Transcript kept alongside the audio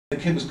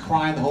kid was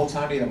crying the whole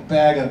time. He had a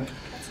bag of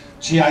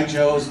G.I.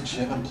 Joes and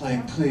shit. I'm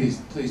playing, please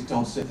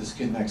don't sit this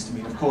kid next to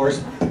me. And of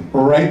course,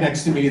 right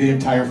next to me the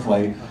entire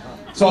flight.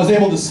 So I was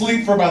able to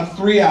sleep for about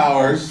 3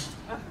 hours.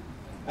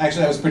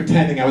 Actually, I was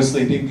pretending I was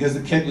sleeping because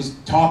the kid was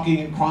talking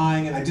and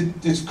crying, and I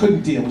just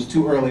couldn't deal. It was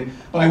too early.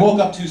 But I woke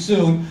up too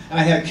soon, and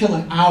I had to kill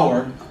an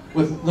hour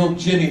with little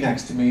Jimmy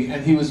next to me,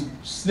 and he was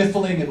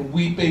sniffling and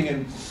weeping,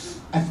 and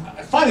I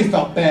finally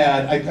felt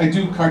bad. I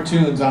do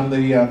cartoons on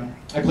the,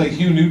 I play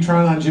Hugh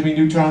Neutron on Jimmy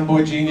Neutron,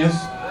 Boy Genius.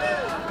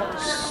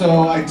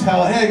 So I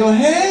tell,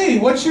 hey,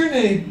 what's your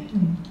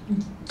name?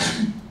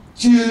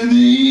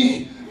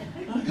 Jimmy.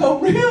 I go,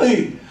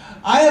 really?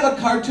 I have a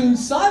cartoon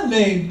son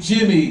named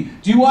Jimmy.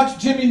 Do you watch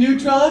Jimmy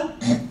Neutron?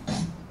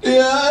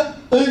 Yeah,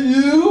 I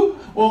do.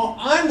 Well,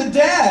 I'm the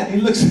dad.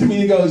 He looks at me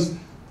and he goes,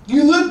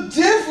 you look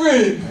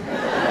different.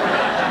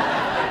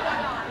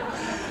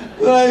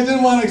 So I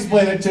didn't want to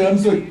explain it to him,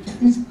 so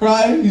he's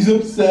crying, he's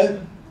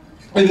upset.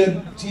 And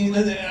then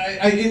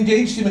I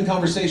engaged him in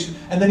conversation,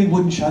 and then he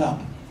wouldn't shut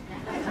up.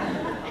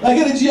 I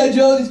got a G.I.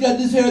 Joe, he's got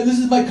this hair, and this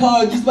is my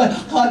car, this is my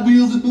Hot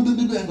Wheels, and blah, blah,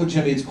 blah. I go,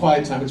 Jimmy, it's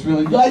quiet time, it's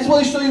really, I just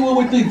want to show you one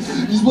more thing,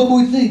 just one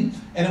more thing.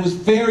 And it was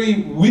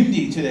very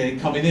windy today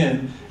coming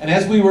in, and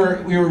as we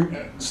were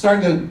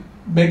starting to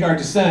make our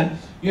descent,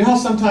 you know how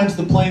sometimes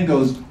the plane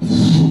goes,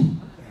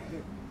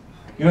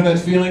 you know that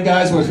feeling,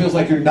 guys, where it feels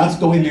like your nuts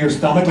go into your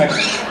stomach, like,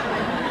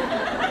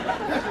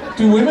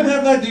 do women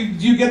have that? Do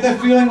you get that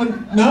feeling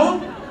when,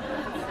 no?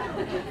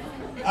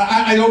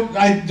 I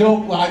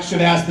don't, well, I should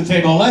ask the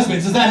table of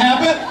lesbians. Does that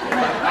happen?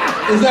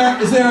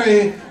 Is there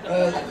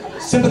a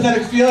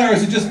sympathetic feeling, or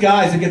is it just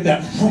guys that get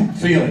that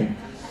feeling?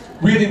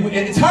 Really,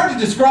 it's hard to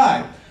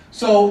describe.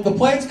 So the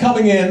plane's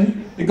coming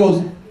in, it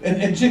goes,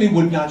 and Jimmy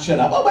would not shut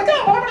up. Oh my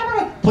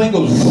God, plane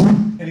goes,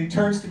 and he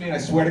turns to me, and I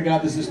swear to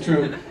God this is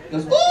true. He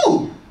goes,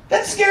 ooh,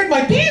 that scared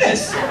my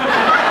penis.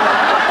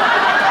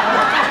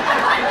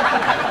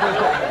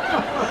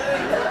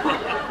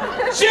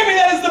 Jimmy,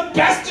 that is the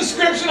best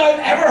description I've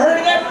ever heard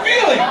of that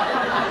feeling.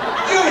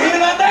 You hit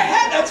it on the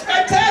head, that's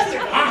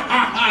fantastic.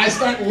 I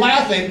start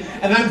laughing,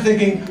 and I'm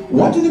thinking,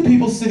 what do the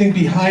people sitting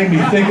behind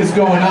me think is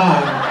going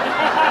on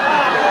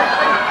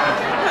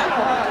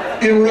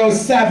in row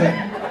 7?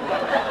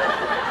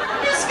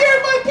 You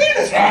scared my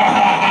penis.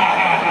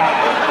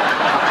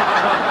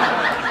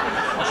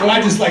 So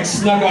I just like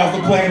snuck off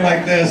the plane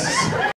like this.